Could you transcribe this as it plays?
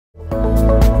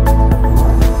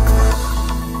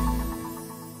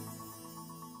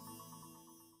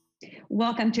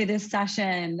Welcome to this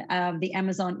session of the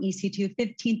Amazon EC2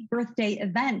 15th birthday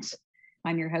event.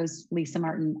 I'm your host, Lisa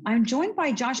Martin. I'm joined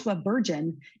by Joshua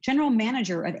Burgin, General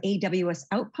Manager of AWS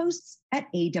Outposts at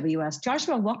AWS.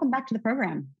 Joshua, welcome back to the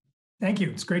program. Thank you.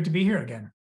 It's great to be here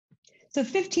again. So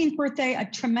 15th birthday, a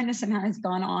tremendous amount has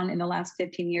gone on in the last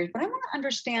 15 years, but I want to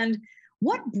understand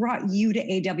what brought you to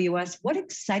AWS? What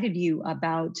excited you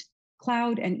about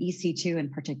cloud and EC2 in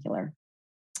particular?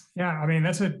 Yeah, I mean,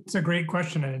 it's a great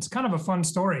question, and it's kind of a fun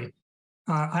story.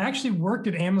 I actually worked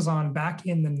at Amazon back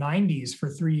in the 90s for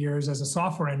 3 years as a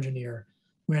software engineer,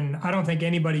 when I don't think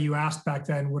anybody you asked back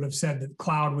then would have said that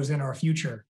cloud was in our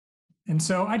future. And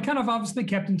so I'd kind of obviously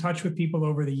kept in touch with people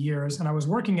over the years, and I was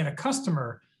working at a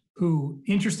customer who,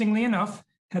 interestingly enough,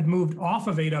 had moved off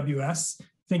of AWS,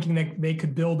 thinking that they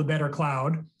could build a better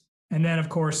cloud. And then, of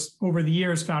course, over the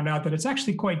years, found out that it's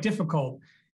actually quite difficult,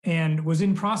 and was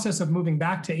in process of moving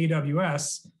back to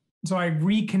AWS. So I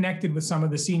reconnected with some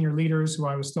of the senior leaders who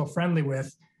I was still friendly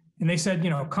with. And they said,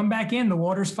 come back in, the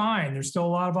water's fine. There's still a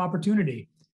lot of opportunity.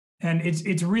 And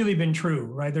it's really been true,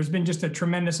 right? There's been just a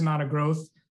tremendous amount of growth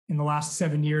in the last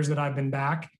 7 years that I've been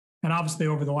back. And obviously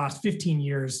over the last 15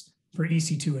 years for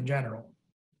EC2 in general.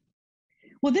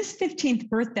 Well, this 15th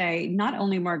birthday not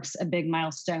only marks a big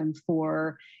milestone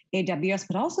for AWS,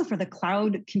 but also for the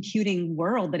cloud computing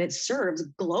world that it serves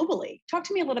globally. Talk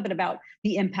to me a little bit about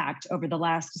the impact over the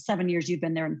last 7 years you've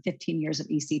been there and 15 years of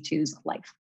EC2's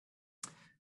life.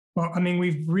 Well, I mean,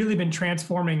 we've really been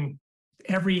transforming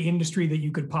every industry that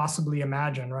you could possibly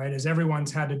imagine, right? As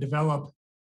everyone's had to develop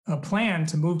a plan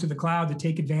to move to the cloud to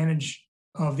take advantage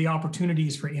of the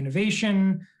opportunities for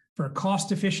innovation, for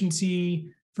cost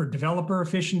efficiency, for developer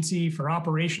efficiency, for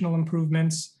operational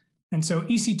improvements. And so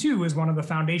EC2 is one of the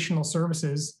foundational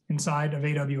services inside of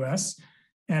AWS.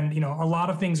 And a lot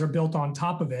of things are built on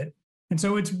top of it. And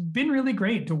so it's been really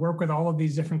great to work with all of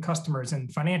these different customers in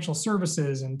financial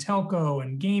services and telco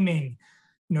and gaming,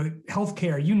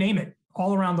 healthcare, you name it,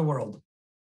 all around the world.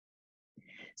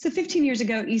 So 15 years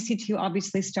ago, EC2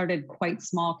 obviously started quite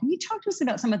small. Can you talk to us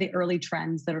about some of the early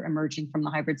trends that are emerging from the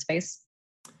hybrid space?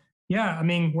 Yeah, I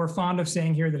mean, we're fond of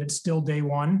saying here that it's still day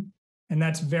one. And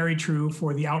that's very true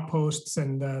for the Outposts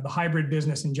and the hybrid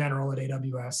business in general at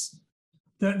AWS.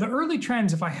 The early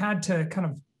trends, if I had to kind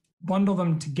of bundle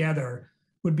them together,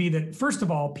 would be that, first of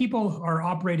all, people are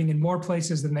operating in more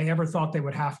places than they ever thought they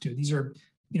would have to. These are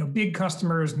big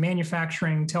customers,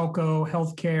 manufacturing, telco,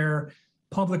 healthcare,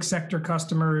 public sector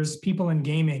customers, people in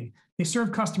gaming. They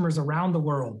serve customers around the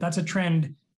world. That's a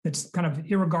trend that's kind of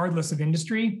irregardless of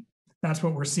industry. That's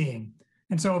what we're seeing.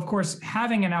 And so, of course,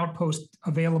 having an Outpost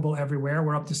available everywhere,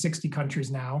 we're up to 60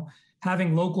 countries now,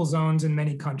 having local zones in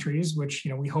many countries, which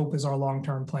we hope is our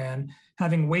long-term plan,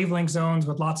 having wavelength zones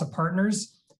with lots of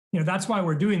partners, that's why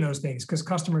we're doing those things, because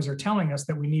customers are telling us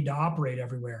that we need to operate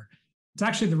everywhere. It's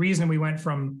actually the reason we went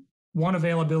from 3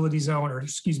 availability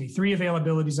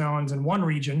zones in one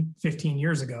region 15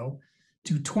 years ago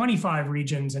to 25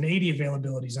 regions and 80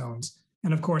 availability zones.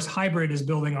 And of course, hybrid is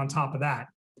building on top of that.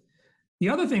 The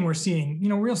other thing we're seeing,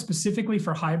 real specifically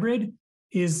for hybrid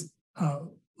is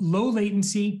low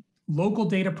latency, local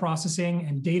data processing,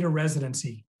 and data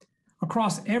residency.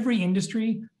 Across every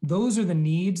industry, those are the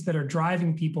needs that are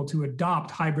driving people to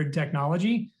adopt hybrid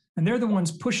technology, and they're the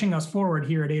ones pushing us forward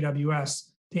here at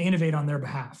AWS to innovate on their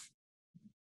behalf.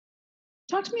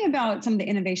 Talk to me about some of the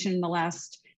innovation in the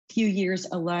last few years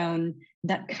alone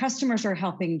that customers are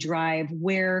helping drive,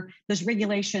 where those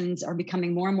regulations are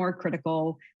becoming more and more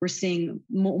critical. We're seeing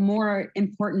more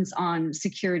importance on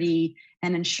security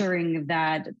and ensuring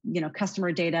that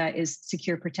customer data is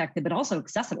secure, protected, but also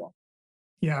accessible.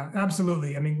 Yeah,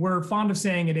 absolutely. I mean, we're fond of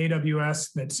saying at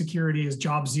AWS that security is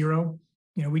job zero.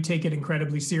 We take it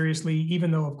incredibly seriously,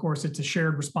 even though, of course, it's a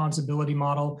shared responsibility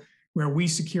model where we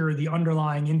secure the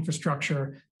underlying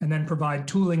infrastructure and then provide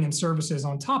tooling and services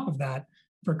on top of that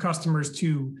for customers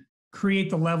to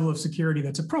create the level of security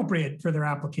that's appropriate for their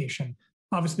application.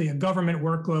 Obviously, a government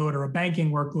workload or a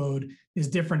banking workload is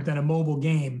different than a mobile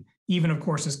game, even, of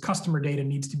course, as customer data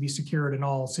needs to be secured in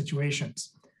all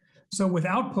situations. So with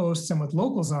Outposts and with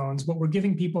local zones, what we're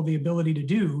giving people the ability to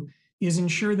do is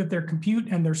ensure that their compute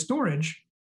and their storage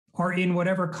are in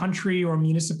whatever country or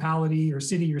municipality or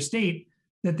city or state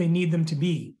that they need them to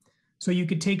be. So you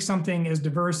could take something as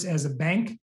diverse as a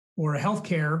bank or a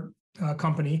healthcare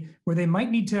company where they might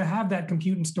need to have that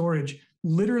compute and storage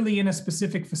literally in a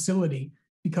specific facility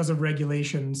because of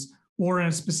regulations or in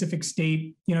a specific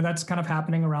state. That's kind of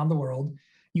happening around the world.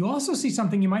 You also see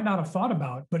something you might not have thought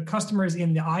about, but customers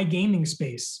in the iGaming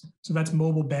space, so that's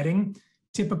mobile betting,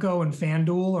 Tipico and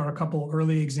FanDuel are a couple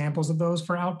early examples of those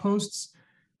for Outposts,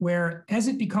 where as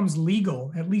it becomes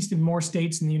legal, at least in more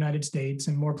states in the United States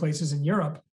and more places in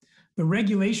Europe, the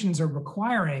regulations are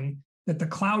requiring that the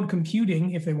cloud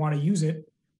computing, if they want to use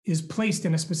it, is placed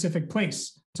in a specific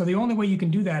place. So the only way you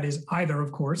can do that is either,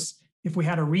 of course, if we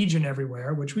had a region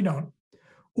everywhere, which we don't,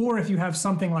 or if you have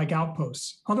something like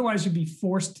Outposts. Otherwise, you'd be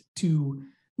forced to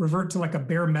revert to like a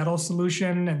bare metal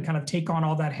solution and kind of take on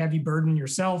all that heavy burden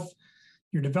yourself.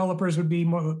 Your developers would be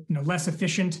more, less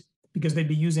efficient because they'd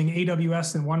be using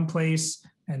AWS in one place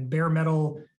and bare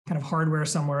metal kind of hardware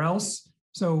somewhere else.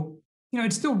 So,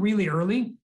 it's still really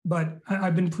early, but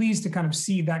I've been pleased to kind of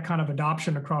see that kind of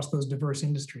adoption across those diverse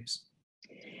industries.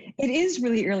 It is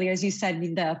really early, as you said.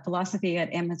 The philosophy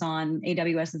at Amazon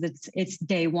AWS is it's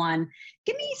day one.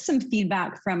 Give me some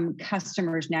feedback from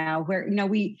customers now, where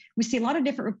we see a lot of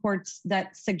different reports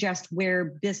that suggest where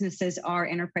businesses are,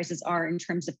 enterprises are in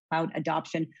terms of cloud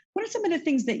adoption. What are some of the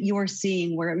things that you're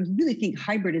seeing where you really think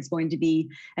hybrid is going to be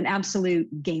an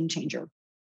absolute game changer?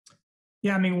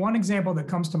 Yeah, one example that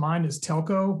comes to mind is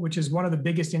telco, which is one of the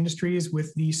biggest industries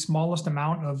with the smallest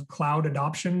amount of cloud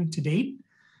adoption to date.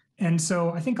 And so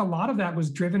I think a lot of that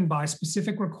was driven by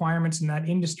specific requirements in that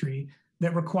industry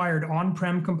that required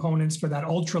on-prem components for that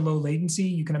ultra low latency.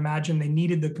 You can imagine they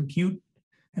needed the compute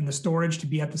and the storage to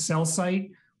be at the cell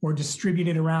site or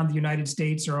distributed around the United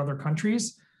States or other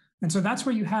countries. And so that's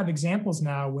where you have examples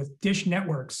now with Dish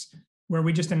Networks, where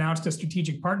we just announced a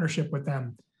strategic partnership with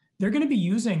them. They're going to be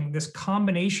using this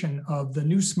combination of the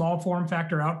new small form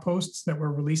factor Outposts that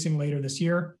we're releasing later this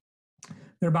year.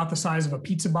 They're about the size of a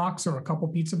pizza box or a couple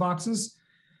pizza boxes.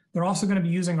 They're also going to be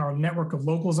using our network of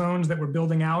local zones that we're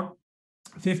building out,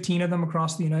 15 of them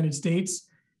across the United States.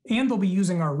 And they'll be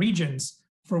using our regions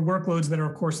for workloads that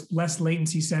are, of course, less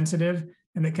latency sensitive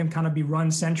and that can kind of be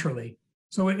run centrally.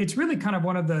 So it's really kind of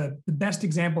one of the best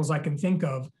examples I can think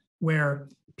of where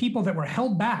people that were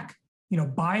held back,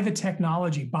 by the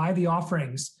technology, by the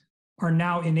offerings, are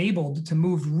now enabled to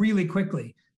move really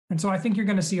quickly. And so I think you're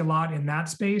going to see a lot in that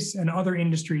space and other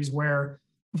industries where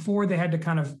before they had to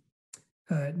kind of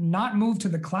not move to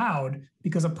the cloud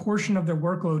because a portion of their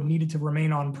workload needed to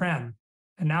remain on-prem.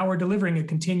 And now we're delivering a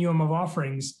continuum of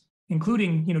offerings,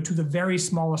 including, to the very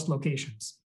smallest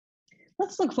locations.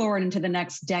 Let's look forward into the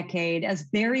next decade as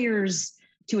barriers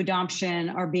to adoption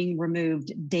are being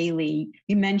removed daily.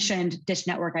 You mentioned Dish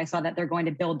Network. I saw that they're going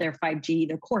to build their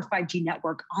core 5G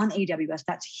network on AWS.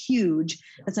 That's huge.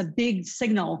 That's a big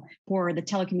signal for the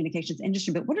telecommunications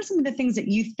industry. But what are some of the things that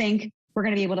you think we're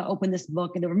going to be able to open this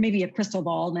book and there may be a crystal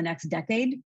ball in the next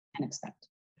decade and expect?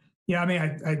 Yeah,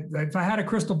 if I had a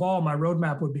crystal ball, my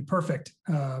roadmap would be perfect.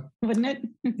 Wouldn't it?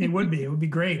 It would be. It would be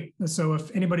great. So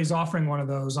if anybody's offering one of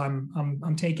those,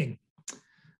 I'm taking.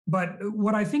 But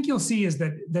what I think you'll see is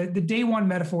that the day one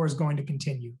metaphor is going to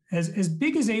continue. As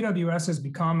big as AWS has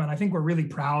become, and I think we're really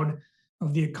proud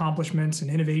of the accomplishments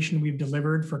and innovation we've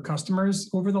delivered for customers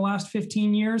over the last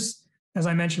 15 years. As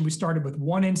I mentioned, we started with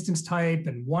one instance type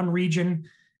and one region,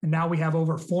 and now we have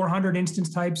over 400 instance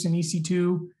types in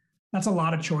EC2. That's a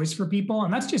lot of choice for people,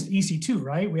 and that's just EC2,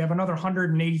 right? We have another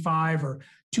 185 or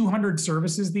 200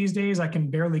 services these days. I can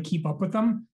barely keep up with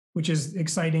them, which is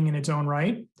exciting in its own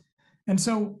right. And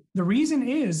so the reason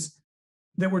is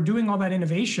that we're doing all that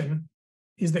innovation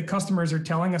is that customers are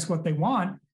telling us what they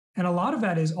want. And a lot of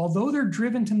that is, although they're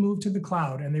driven to move to the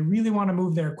cloud and they really want to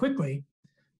move there quickly,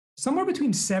 somewhere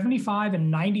between 75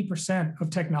 and 90%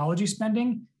 of technology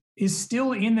spending is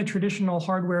still in the traditional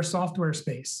hardware software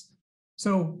space.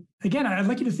 So again, I'd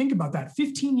like you to think about that.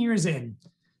 15 years in,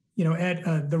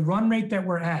 at the run rate that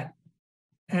we're at,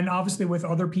 and obviously with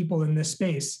other people in this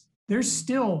space, there's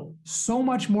still so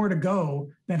much more to go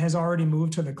that has already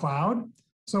moved to the cloud.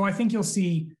 So I think you'll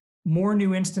see more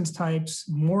new instance types,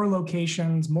 more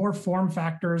locations, more form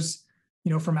factors,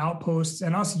 from Outposts,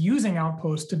 and us using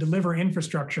Outposts to deliver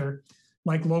infrastructure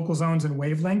like local zones and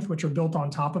wavelength, which are built on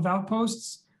top of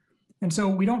Outposts. And so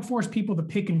we don't force people to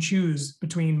pick and choose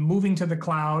between moving to the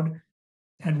cloud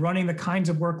and running the kinds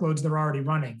of workloads they're already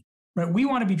running. Right? We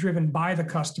want to be driven by the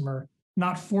customer,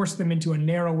 not force them into a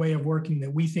narrow way of working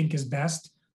that we think is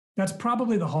best. That's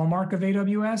probably the hallmark of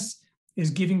AWS,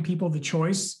 is giving people the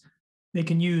choice. They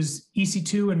can use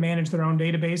EC2 and manage their own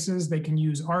databases. They can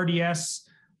use RDS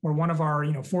or one of our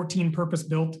 14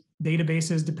 purpose-built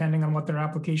databases, depending on what their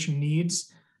application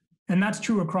needs. And that's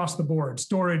true across the board: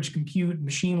 storage, compute,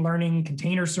 machine learning,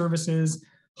 container services,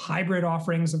 hybrid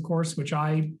offerings, of course, which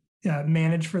I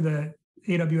manage for the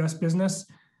AWS business.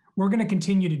 We're going to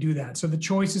continue to do that. So the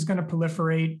choice is going to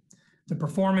proliferate. The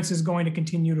performance is going to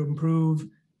continue to improve.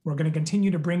 We're going to continue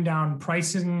to bring down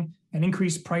pricing and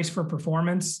increase price for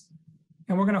performance.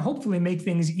 And we're going to hopefully make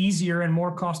things easier and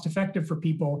more cost-effective for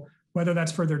people whether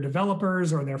that's for their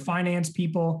developers or their finance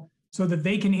people, so that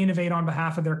they can innovate on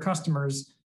behalf of their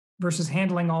customers versus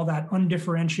handling all that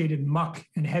undifferentiated muck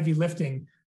and heavy lifting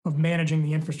of managing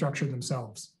the infrastructure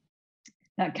themselves.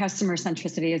 That customer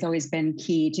centricity has always been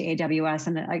key to AWS.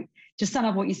 And to sum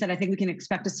up what you said, I think we can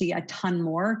expect to see a ton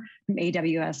more from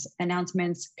AWS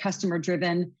announcements,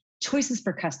 customer-driven choices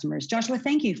for customers. Joshua,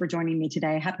 thank you for joining me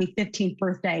today. Happy 15th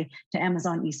birthday to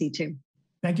Amazon EC2.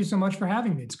 Thank you so much for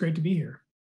having me. It's great to be here.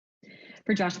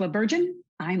 For Joshua Burgin,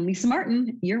 I'm Lisa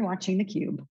Martin. You're watching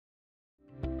theCUBE.